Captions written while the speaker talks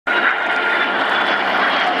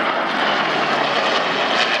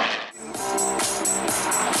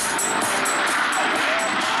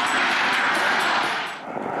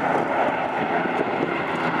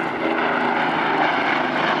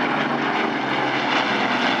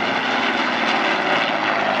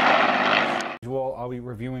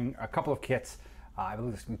building a couple of kits. I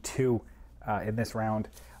believe there's going to be two in this round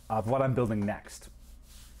of what I'm building next.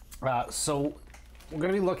 So we're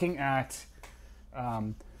going to be looking at,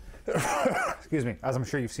 excuse me, as I'm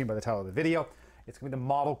sure you've seen by the title of the video, it's going to be the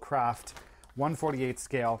Modelcraft 1/48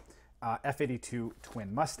 scale F-82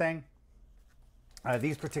 Twin Mustang.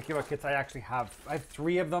 These particular kits I have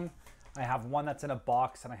three of them. I have one that's in a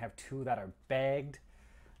box and I have two that are bagged.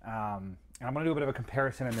 And I'm going to do a bit of a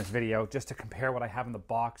comparison in this video just to compare what I have in the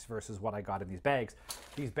box versus what I got in these bags.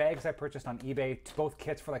 These bags I purchased on eBay, both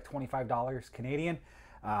kits for like $25 Canadian,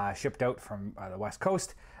 shipped out from the West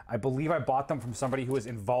Coast. I believe I bought them from somebody who is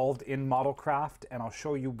involved in Modelcraft, and I'll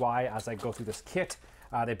show you why as I go through this kit.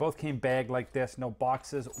 They both came bagged like this, no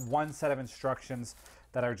boxes, one set of instructions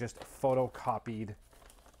that are just photocopied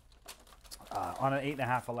on an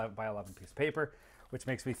 8.5 by 11 piece of paper, which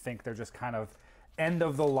makes me think they're just kind of end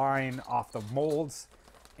of the line off the molds,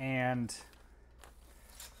 and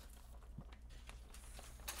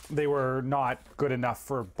they were not good enough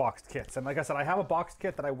for boxed kits. And like I said, I have a boxed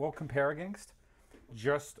kit that I will compare against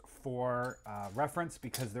just for reference,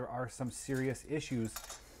 because there are some serious issues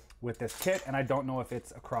with this kit, and I don't know if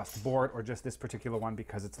it's across the board or just this particular one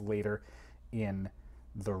because it's later in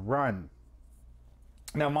the run.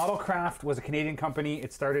 Now, Modelcraft was a Canadian company.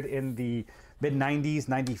 It started in the mid-90s,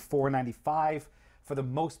 94, 95. For the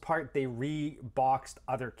most part, they reboxed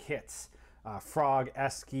other kits. Frog,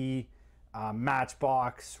 Esky,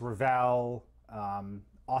 Matchbox, Revell,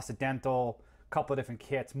 Occidental, a couple of different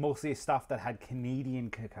kits, mostly stuff that had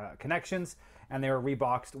Canadian connections, and they were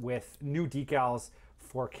reboxed with new decals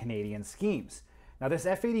for Canadian schemes. Now, this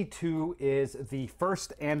F-82 is the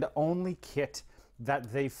first and only kit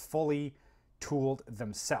that they fully tooled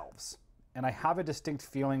themselves. And I have a distinct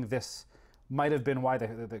feeling this might have been why the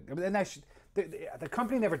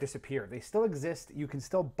company never disappeared. They still exist. You can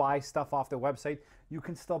still buy stuff off their website. You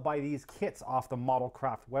can still buy these kits off the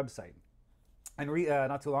Modelcraft website. And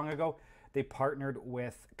not too long ago, they partnered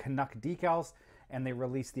with Canuck Decals, and they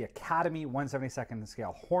released the Academy 1/72nd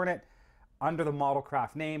scale Hornet under the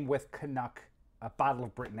Modelcraft name with Canuck Battle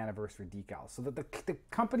of Britain anniversary decals. So the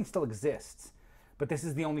company still exists, but this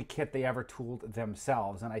is the only kit they ever tooled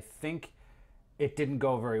themselves. And I think it didn't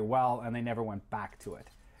go very well, and they never went back to it.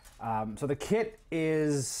 So the kit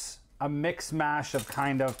is a mix mash of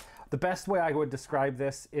kind of, the best way I would describe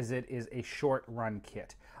this is it is a short run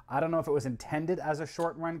kit. I don't know if it was intended as a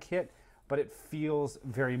short run kit, but it feels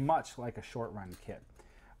very much like a short run kit.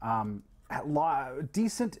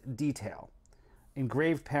 Decent detail,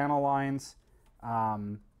 engraved panel lines.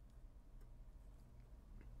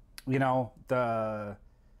 You know,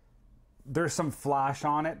 there's some flash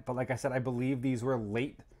on it, but like I said, I believe these were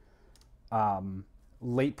late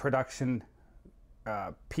production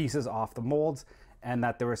pieces off the molds, and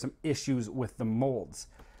that there were some issues with the molds.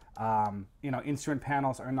 You know, instrument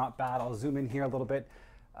panels are not bad. I'll zoom in here a little bit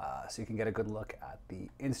so you can get a good look at the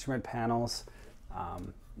instrument panels.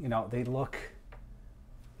 You know, they don't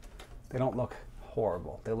look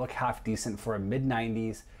horrible. They look half decent for a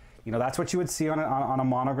mid-90s. You know, that's what you would see on a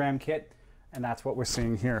monogram kit, and that's what we're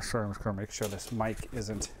seeing here. Sorry, I'm just gonna make sure this mic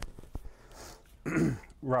isn't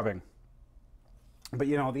rubbing. But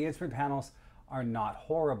you know, the instrument panels are not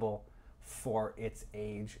horrible for its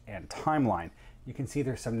age and timeline. You can see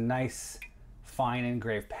there's some nice fine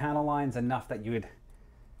engraved panel lines, enough that you would,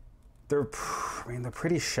 they're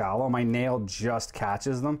pretty shallow. My nail just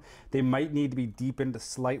catches them. They might need to be deepened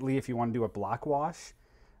slightly if you want to do a black wash,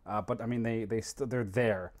 but I mean, they're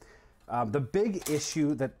there. The big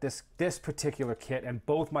issue that this particular kit, and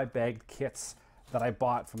both my bagged kits that I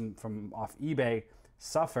bought from off eBay,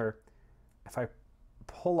 suffer. If I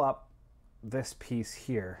pull up this piece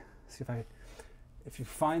here, see if you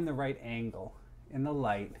find the right angle in the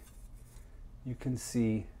light, you can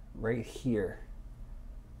see right here,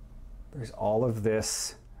 there's all of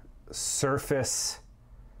this surface.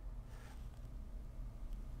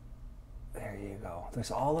 There you go.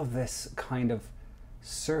 There's all of this kind of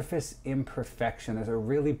surface imperfection. There's a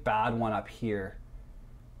really bad one up here.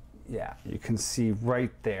 Yeah, you can see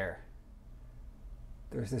right there.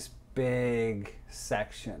 There's this big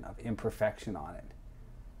section of imperfection on it.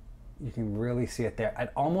 You can really see it there.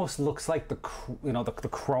 It almost looks like the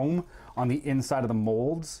chrome on the inside of the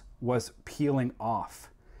molds was peeling off,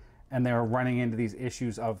 and they were running into these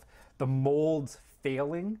issues of the molds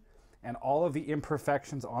failing and all of the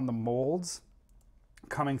imperfections on the molds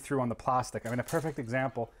coming through on the plastic. I mean, a perfect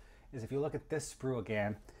example is if you look at this sprue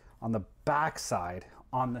again, on the back side,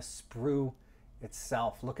 on the sprue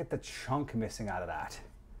itself, look at the chunk missing out of that.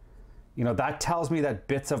 You know, that tells me that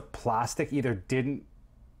bits of plastic either didn't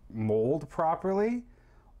mold properly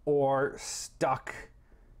or stuck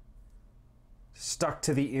stuck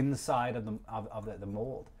to the inside of the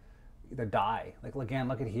mold, the die. Like again,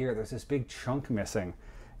 look at here. There's this big chunk missing.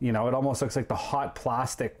 You know, it almost looks like the hot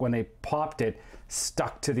plastic when they popped it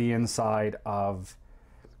stuck to the inside of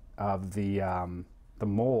the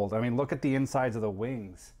mold. I mean, look at the insides of the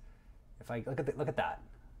wings. If I look at that.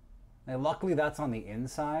 Now, luckily that's on the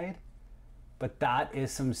inside, but that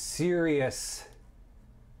is some serious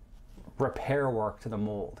repair work to the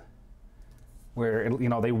mold, where you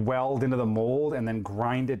know, they weld into the mold and then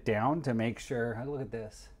grind it down to make sure. Look at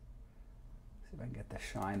this. See if I can get the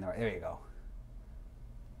shine there. There you go.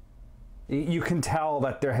 You can tell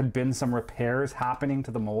that there had been some repairs happening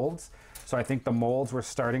to the molds. So I think the molds were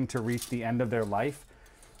starting to reach the end of their life.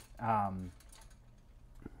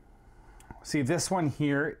 See, this one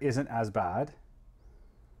here isn't as bad.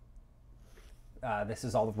 This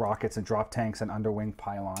is all the rockets and drop tanks and underwing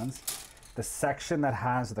pylons. The section that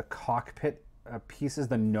has the cockpit pieces,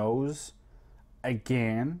 the nose,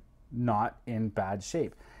 again, not in bad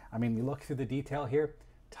shape. I mean, you look through the detail here,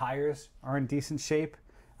 tires are in decent shape.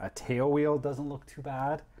 A tail wheel doesn't look too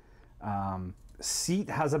bad. Seat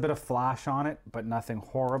has a bit of flash on it, but nothing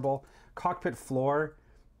horrible. Cockpit floor,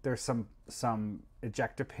 there's some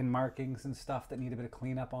ejector pin markings and stuff that need a bit of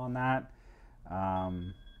cleanup on that.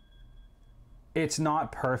 It's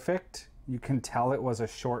not perfect. You can tell it was a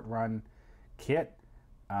short run kit.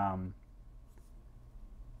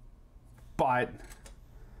 But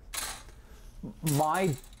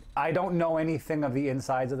I don't know anything of the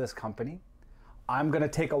insides of this company. I'm gonna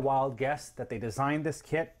take a wild guess that they designed this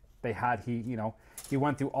kit. They had, he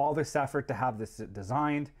went through all this effort to have this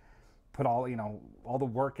designed, put all the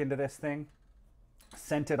work into this thing,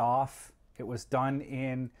 sent it off. It was done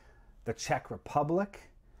in the Czech Republic.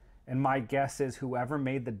 And my guess is whoever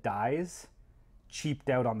made the dies cheaped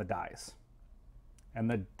out on the dies. And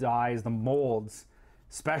the dies, the molds,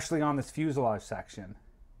 especially on this fuselage section,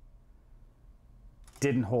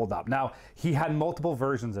 didn't hold up. Now, he had multiple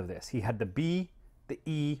versions of this. He had the B, the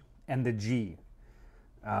E, and the G.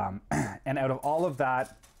 And out of all of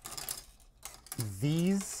that,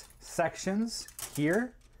 these sections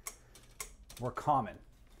here were common.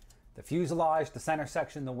 The fuselage, the center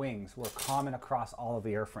section, the wings were common across all of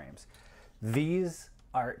the airframes. These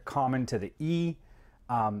are common to the E.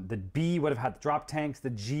 The B would have had the drop tanks.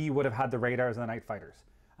 The G would have had the radars and the night fighters,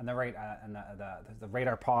 and the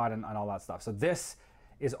radar pod and all that stuff. So this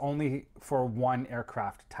is only for one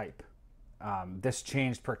aircraft type. This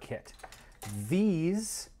changed per kit.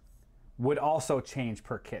 These would also change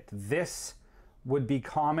per kit. This would be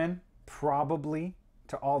common probably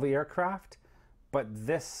to all the aircraft, but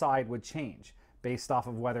this side would change based off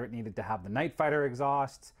of whether it needed to have the night fighter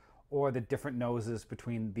exhausts or the different noses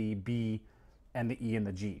between the B and the E and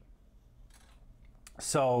the G.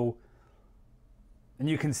 So, and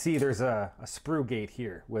you can see there's a sprue gate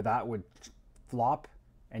here where that would flop,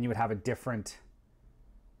 and you would have a different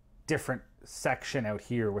section out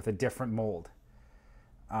here with a different mold.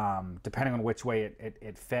 Depending on which way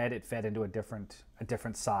it fed into a different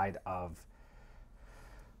side of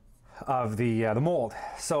the mold.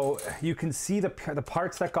 So you can see the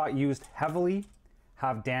parts that got used heavily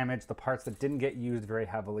have damage. The parts that didn't get used very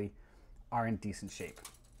heavily are in decent shape.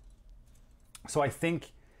 So I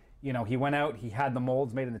think, he went out, he had the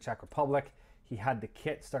molds made in the Czech Republic, he had the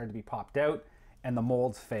kit started to be popped out, and the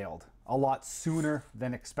molds failed a lot sooner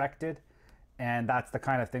than expected. And that's the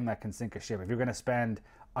kind of thing that can sink a ship. If you're gonna spend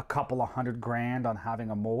a couple of $100,000 on having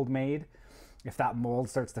a mold made, if that mold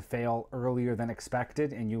starts to fail earlier than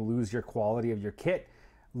expected and you lose your quality of your kit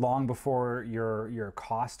long before your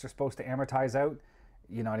costs are supposed to amortize out,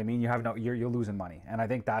 you know what I mean? You're losing money. And I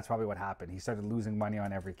think that's probably what happened. He started losing money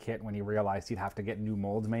on every kit when he realized he'd have to get new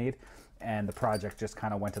molds made, and the project just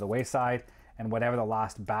kind of went to the wayside. And whatever the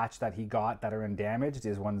last batch that he got that are undamaged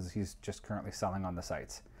is ones he's just currently selling on the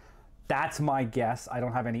sites. That's my guess. I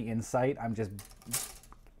don't have any insight. I'm just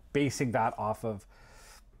basing that off of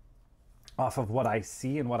what I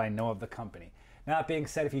see and what I know of the company. Now, that being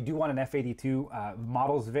said, if you do want an F-82,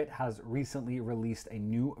 Modelsvit has recently released a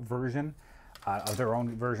new version of their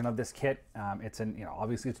own version of this kit.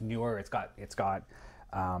 Obviously it's newer. It's got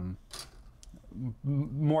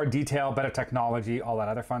more detail, better technology, all that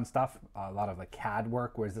other fun stuff. A lot of the CAD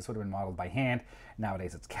work, whereas this would have been modeled by hand.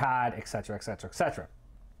 Nowadays it's CAD, etc., etc., etc.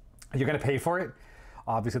 You're going to pay for it.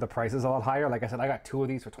 Obviously the price is a lot higher. Like I said, I got 2 of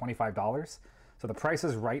these for $25. So the price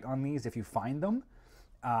is right on these if you find them.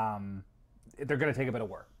 They're going to take a bit of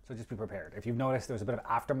work, so just be prepared. If you've noticed, there's a bit of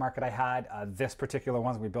aftermarket I had. This particular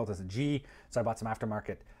one we built as a G, so I bought some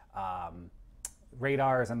aftermarket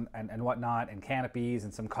radars and whatnot, and canopies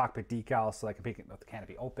and some cockpit decals so I can make the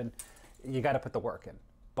canopy open. You got to put the work in,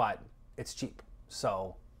 but it's cheap.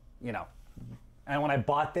 So, you know, and when I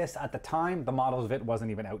bought this at the time, the models of it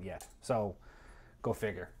wasn't even out yet. So go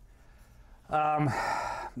figure.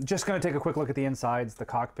 Just going to take a quick look at the insides, the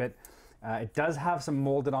cockpit. It does have some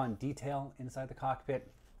molded on detail inside the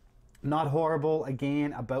cockpit. Not horrible,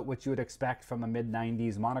 again, about what you would expect from a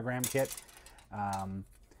mid-90s monogram kit. And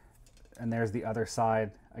there's the other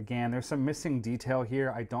side. Again, there's some missing detail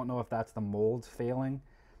here. I don't know if that's the molds failing.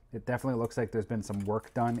 It definitely looks like there's been some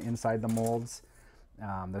work done inside the molds.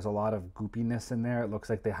 There's a lot of goopiness in there. It looks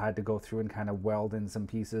like they had to go through and kind of weld in some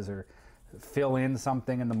pieces or fill in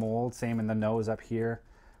something in the mold. Same in the nose up here.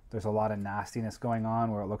 There's a lot of nastiness going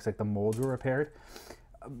on where it looks like the molds were repaired.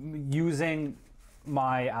 Using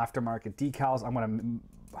my aftermarket decals, I'm going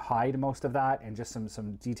to hide most of that, and just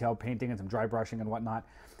some detailed painting and some dry brushing and whatnot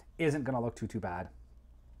isn't going to look too bad.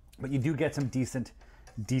 But you do get some decent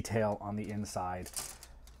detail on the inside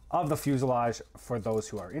of the fuselage for those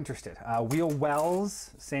who are interested. Wheel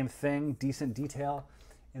wells, same thing, decent detail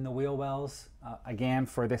in the wheel wells. Again,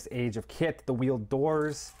 for this age of kit, the wheel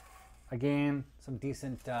doors, again, some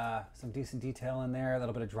decent detail in there. A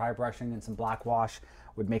little bit of dry brushing and some black wash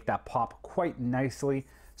would make that pop quite nicely.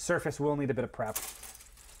 Surface will need a bit of prep.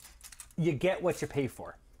 You get what you pay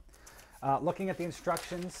for. Looking at the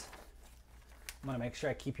instructions, I'm gonna make sure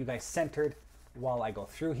I keep you guys centered while I go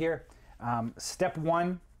through here. Step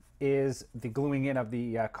one is the gluing in of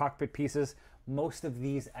the cockpit pieces. Most of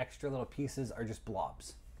these extra little pieces are just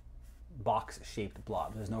blobs, box-shaped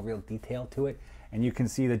blobs. There's no real detail to it, and you can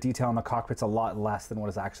see the detail on the cockpit's a lot less than what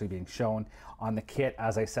is actually being shown on the kit.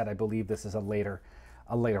 As I said, I believe this is a later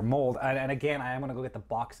mold. And again, I am gonna go get the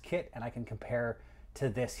box kit, and I can compare to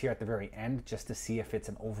this here at the very end just to see if it's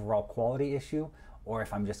an overall quality issue or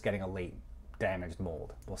if I'm just getting a late damaged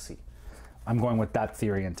mold. We'll see. I'm going with that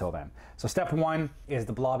theory until then. So step one is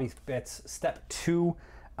the blobby bits. Step two,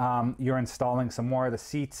 you're installing some more of the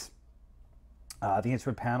seats, the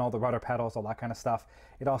instrument panel, the rudder pedals, all that kind of stuff.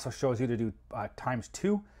 It also shows you to do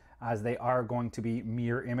 ×2, as they are going to be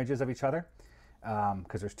mirror images of each other,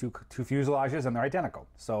 because there's two fuselages and they're identical.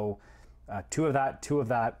 So two of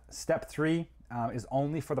that. Step three is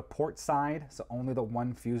only for the port side, so only the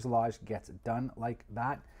one fuselage gets done like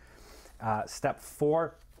that. Step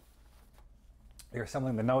four, you're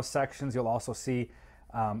assembling the nose sections. You'll also see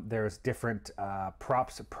there's different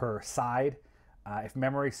props per side. If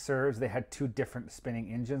memory serves, they had two different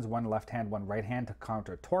spinning engines, one left hand, one right hand, to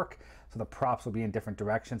counter torque. So the props will be in different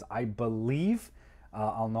directions. I believe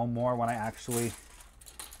I'll know more when I actually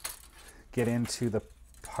get into the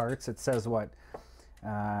parts. It says what?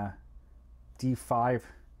 D5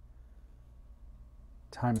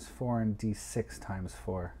 × 4 and D6 ×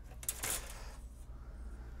 4.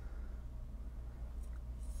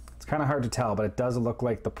 It's kind of hard to tell, but it does look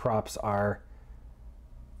like the props are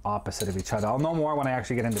opposite of each other. I'll know more when I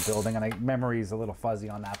actually get into building, and memory is a little fuzzy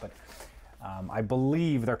on that, but I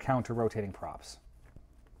believe they're counter-rotating props.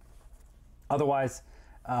 Otherwise,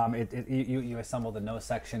 you assemble the nose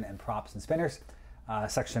section and props and spinners.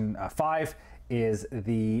 Section 5 is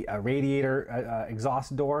the radiator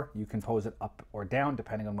exhaust door. You can pose it up or down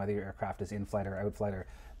depending on whether your aircraft is in-flight or out-flight, or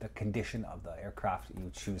the condition of the aircraft.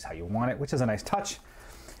 You choose how you want it, which is a nice touch.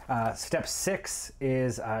 Step 6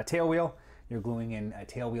 is tail wheel. You're gluing in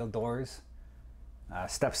tail wheel doors.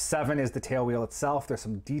 Step 7 is the tail wheel itself. There's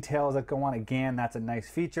some details that go on. Again, that's a nice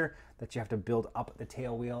feature that you have to build up the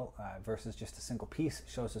tail wheel versus just a single piece. It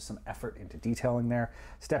shows us some effort into detailing there.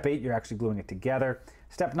 Step 8, you're actually gluing it together.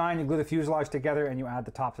 Step 9, you glue the fuselage together and you add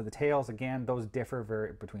the tops of the tails. Again, those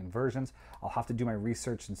differ between versions. I'll have to do my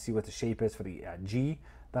research and see what the shape is for the G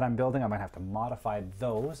that I'm building. I might have to modify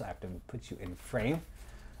those. I have to put you in frame.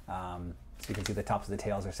 So you can see the tops of the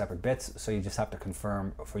tails are separate bits. So you just have to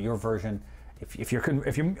confirm for your version.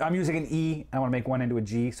 I'm using an E and I want to make one into a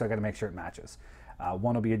G, so I got to make sure it matches.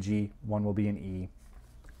 One will be a G, one will be an E.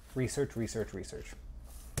 Research, research, research.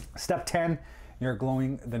 Step 10, you're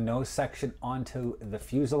gluing the nose section onto the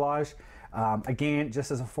fuselage. Again,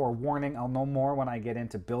 just as a forewarning, I'll know more when I get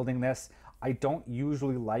into building this. I don't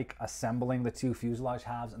usually like assembling the two fuselage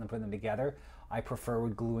halves and then putting them together. I prefer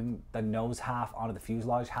gluing the nose half onto the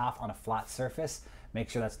fuselage half on a flat surface. Make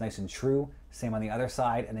sure that's nice and true. Same on the other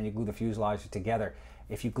side, and then you glue the fuselage together.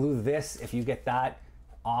 If you glue this, if you get that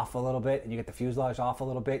off a little bit and you get the fuselage off a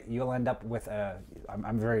little bit, you'll end up with a,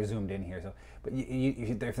 I'm very zoomed in here, so, but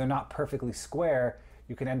if they're not perfectly square,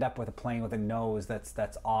 you can end up with a plane with a nose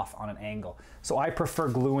that's off on an angle. So I prefer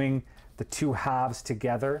gluing the two halves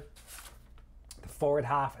together, the forward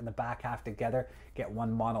half and the back half together. Get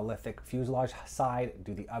one monolithic fuselage side,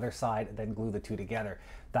 do the other side, then glue the two together.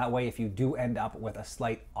 That way, if you do end up with a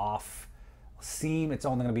slight off seam, it's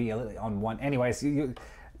only going to be on one. Anyways,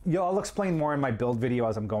 I'll explain more in my build video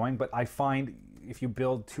as I'm going, but I find if you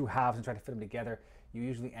build two halves and try to fit them together, you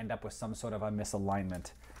usually end up with some sort of a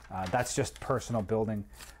misalignment. That's just personal building,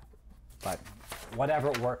 but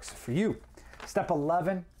whatever works for you. Step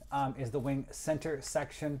 11 is the wing center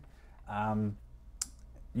section.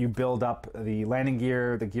 You build up the landing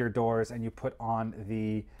gear, the gear doors, and you put on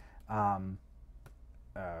the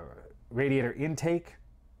radiator intake.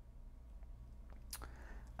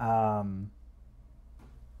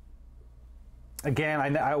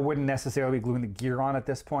 Again, I wouldn't necessarily be gluing the gear on at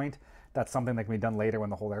this point. That's something that can be done later when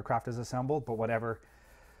the whole aircraft is assembled, but whatever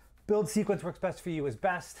build sequence works best for you is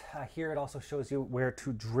best. Here it also shows you where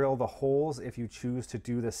to drill the holes if you choose to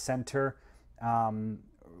do the center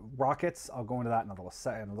rockets. I'll go into that in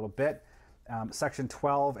a little bit. Section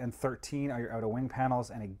 12 and 13 are your outer wing panels,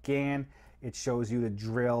 and again, it shows you to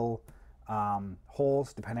drill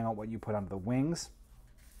holes depending on what you put under the wings.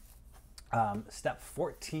 Step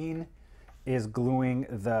 14 is gluing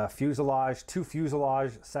the fuselage, two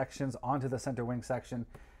fuselage sections onto the center wing section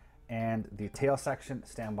and the tail section.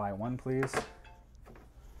 Stand by one, please.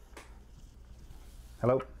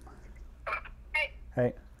 Hello? Hey.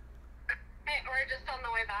 Hey. Hey, we're just on the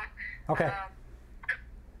way back. Okay.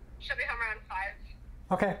 Should be home around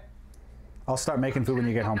 5. Okay. I'll start making food when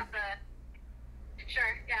you get home. Sure,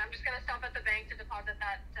 yeah, I'm just going to stop at the bank to deposit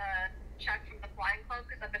that check from the flying club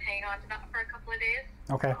because I've been hanging on to that for a couple of days.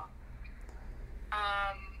 Okay.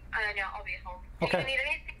 And then, yeah, I'll be home. Okay. Do you need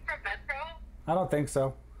anything from MedPro? I don't think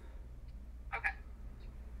so. Okay.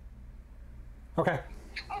 Okay.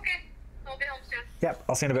 Okay. I'll be home soon. Yep,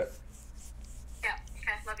 I'll see you in a bit. Yeah,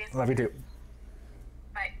 okay, love you. Love you too.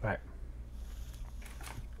 Bye. Bye.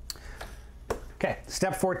 Okay,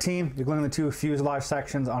 step 14, you're gluing the two fuselage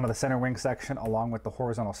sections onto the center wing section along with the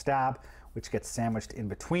horizontal stab, which gets sandwiched in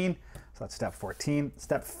between. So that's step 14.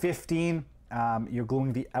 Step 15, you're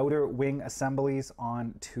gluing the outer wing assemblies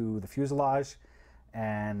onto the fuselage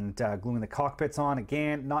and gluing the cockpits on.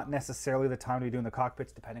 Again, not necessarily the time to be doing the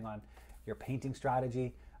cockpits depending on your painting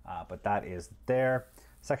strategy, but that is there.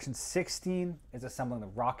 Section 16 is assembling the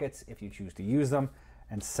rockets if you choose to use them,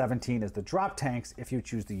 and 17 is the drop tanks if you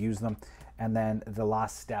choose to use them. And then the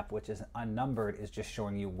last step, which is unnumbered, is just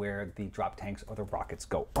showing you where the drop tanks or the rockets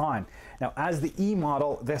go on. Now, as the E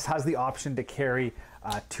model, this has the option to carry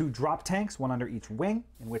 2 drop tanks, one under each wing,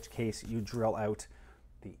 in which case you drill out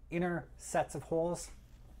the inner sets of holes,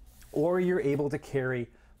 or you're able to carry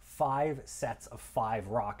 5 sets of 5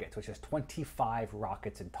 rockets, which is 25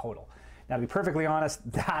 rockets in total. Now, to be perfectly honest,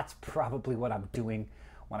 that's probably what I'm doing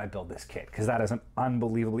when I build this kit, because that is an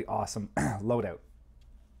unbelievably awesome loadout.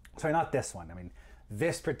 Sorry, not this one. I mean,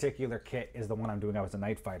 this particular kit is the one I'm doing. I was a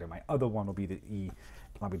night fighter. My other one will be the E.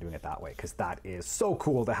 I'll be doing it that way because that is so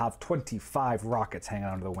cool to have 25 rockets hanging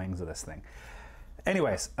under the wings of this thing.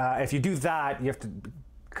 Anyways, if you do that, you have to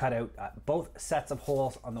cut out both sets of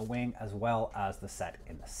holes on the wing as well as the set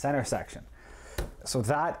in the center section. So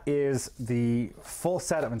that is the full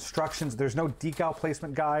set of instructions. There's no decal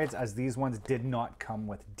placement guides, as these ones did not come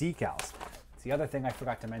with decals. It's the other thing I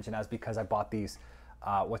forgot to mention, as because I bought these,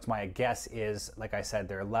 what's my guess is, like I said,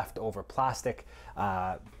 they're leftover plastic,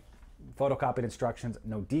 photocopied instructions,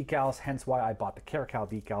 no decals, hence why I bought the Caracal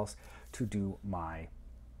decals to do my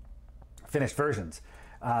finished versions.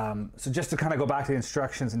 So just to kind of go back to the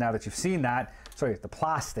instructions, and now that you've seen that, sorry, the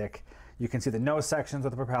plastic, you can see the nose sections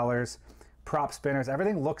with the propellers, prop spinners,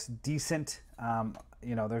 everything looks decent.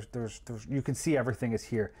 You know, you can see everything is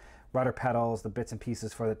here. Rudder pedals, the bits and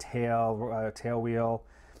pieces for the tail wheel,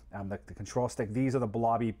 the control stick. These are the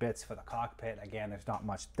blobby bits for the cockpit. Again, there's not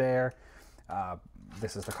much there.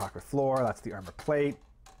 This is the cockpit floor. That's the armor plate.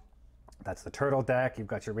 That's the turtle deck. You've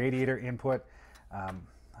got your radiator input. I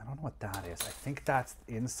don't know what that is. I think that's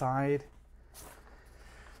inside.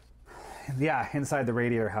 Yeah, inside the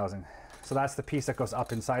radiator housing. So that's the piece that goes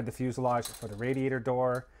up inside the fuselage for the radiator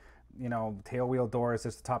door. You know, tail wheel doors.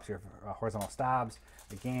 There's the tops of your horizontal stabs.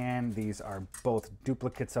 Again, these are both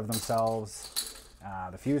duplicates of themselves.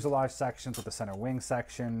 The fuselage sections with the center wing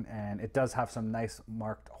section, and it does have some nice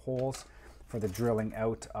marked holes for the drilling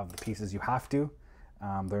out of the pieces you have to.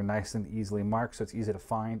 They're nice and easily marked, so it's easy to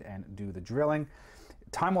find and do the drilling.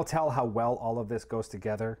 Time will tell how well all of this goes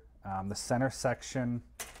together. The center section,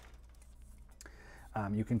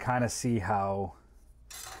 you can kind of see how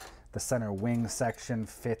the center wing section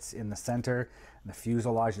fits in the center. The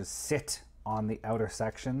fuselages sit on the outer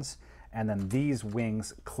sections, and then these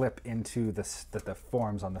wings clip into the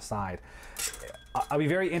forms on the side. I'll be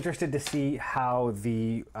very interested to see how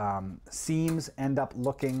the seams end up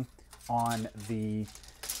looking on the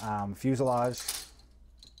fuselage.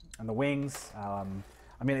 and the wings. I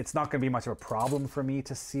mean, it's not going to be much of a problem for me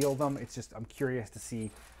to seal them. It's just I'm curious to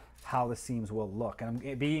see how the seams will look.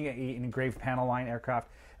 And being an engraved panel line aircraft,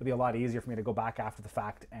 it'll be a lot easier for me to go back after the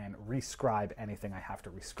fact and rescribe anything I have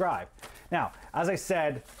to rescribe. Now, as I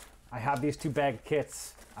said, I have these 2 bag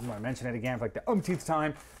kits. I'm going to mention it again for like the umpteenth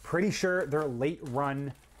time. Pretty sure they're late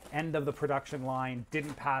run, end of the production line,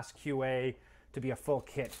 didn't pass QA to be a full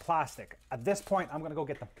kit plastic. At this point, I'm going to go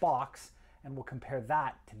get the box and we'll compare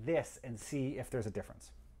that to this and see if there's a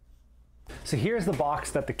difference. So here's the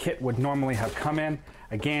box that the kit would normally have come in.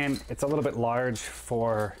 Again, it's a little bit large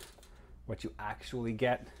for what you actually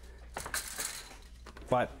get,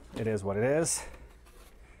 but it is what it is.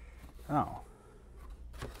 Oh.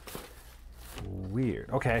 Weird.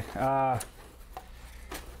 Okay. I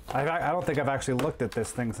don't think I've actually looked at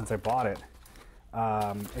this thing since I bought it.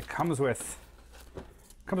 It comes with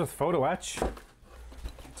photo etch,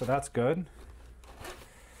 so that's good.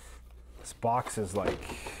 This box is like,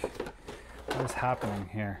 what is happening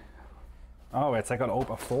here? Oh, it's like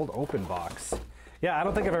a fold open box. Yeah, I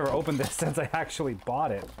don't think I've ever opened this since I actually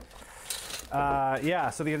bought it. Yeah,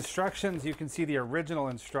 so the instructions, you can see the original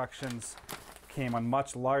instructions came on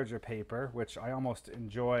much larger paper, which I almost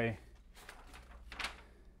enjoy.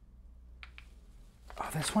 Oh,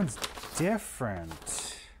 this one's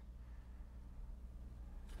different.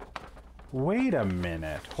 Wait a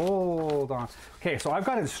minute, hold on. Okay, so I've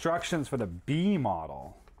got instructions for the B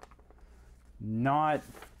model, not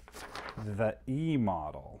the E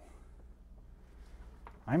model.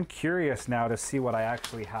 I'm curious now to see what I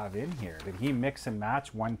actually have in here. Did he mix and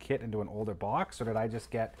match one kit into an older box, or did I just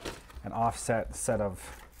get an offset set of...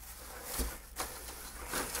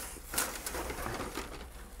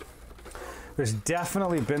 There's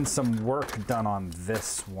definitely been some work done on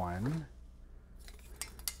this one.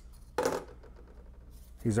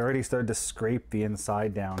 He's already started to scrape the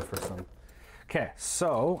inside down for some... Okay,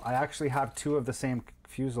 so I actually have 2 of the same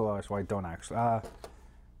fuselage. Well, I don't actually.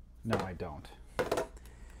 No, I don't.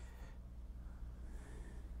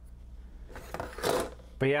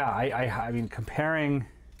 But yeah, I mean, comparing...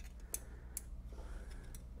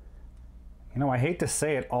 You know, I hate to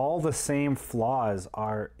say it, all the same flaws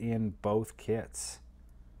are in both kits.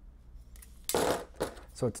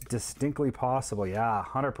 So it's distinctly possible, yeah,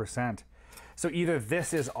 100%. So either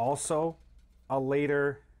this is also a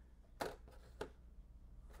later...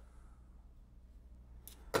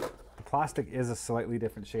 The plastic is a slightly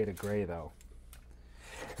different shade of gray though.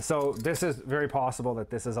 So this is very possible that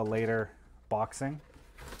this is a later boxing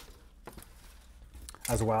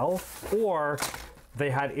as well, or they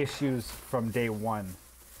had issues from day one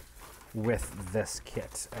with this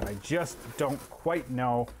kit, and I just don't quite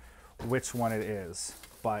know which one it is,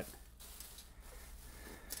 but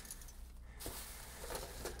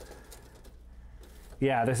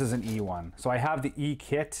yeah, this is an E one. So I have the E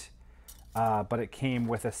kit, but it came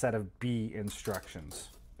with a set of B instructions.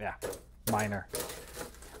 Yeah, minor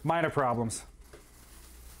problems.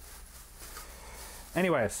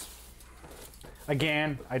 Anyways,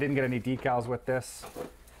 again, I didn't get any decals with this,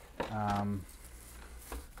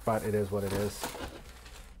 but it is what it is.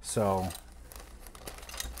 So,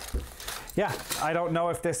 yeah, I don't know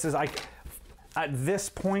if this is, at this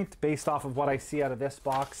point, based off of what I see out of this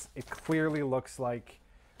box, it clearly looks like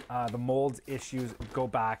the mold issues go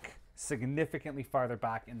back significantly farther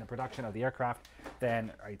back in the production of the aircraft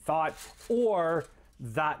than I thought, or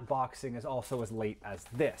that boxing is also as late as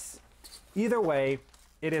this. Either way,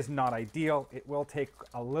 it is not ideal. It will take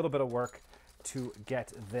a little bit of work to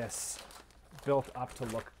get this built up to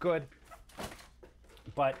look good,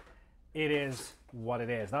 but it is what it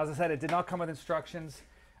is. Now, as I said, it did not come with instructions,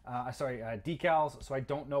 decals, so I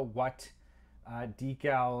don't know what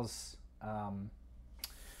decals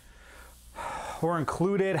were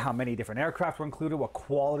included, how many different aircraft were included, what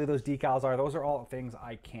quality those decals are. Those are all things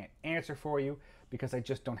I can't answer for you because I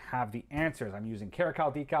just don't have the answers. I'm using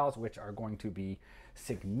Caracal decals, which are going to be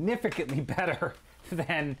significantly better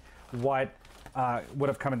than what would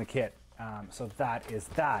have come in the kit. So that is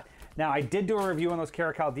that. Now, I did do a review on those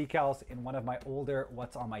Caracal decals in one of my older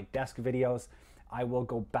What's on My Desk videos. I will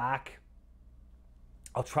go back.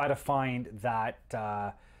 I'll try to find that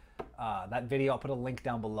that video. I'll put a link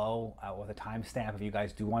down below with a timestamp if you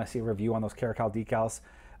guys do want to see a review on those Caracal decals.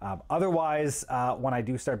 Otherwise, when I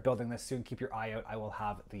do start building this soon, keep your eye out. I will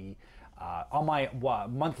have the all my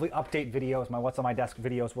monthly update videos, my What's on My Desk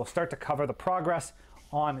videos, will start to cover the progress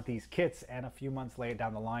on these kits, and a few months later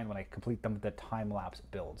down the line when I complete them, the time-lapse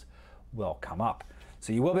builds will come up.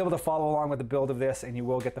 So you will be able to follow along with the build of this, and you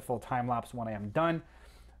will get the full time-lapse when I am done.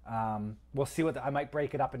 We'll see what I might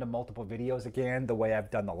break it up into multiple videos again, the way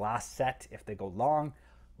I've done the last set. If they go long,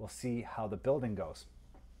 we'll see how the building goes.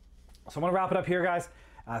 So I'm gonna wrap it up here, guys.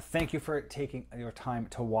 Thank you for taking your time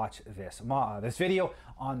to watch this video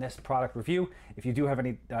on this product review. If you do have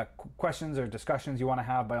any questions or discussions you want to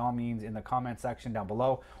have, by all means in the comment section down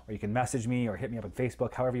below, or you can message me or hit me up on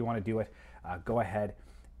Facebook, however you want to do it. Go ahead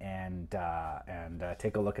and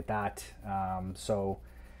take a look at that.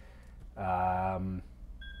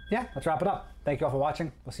 Yeah, let's wrap it up. Thank you all for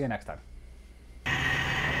watching. We'll see you next time.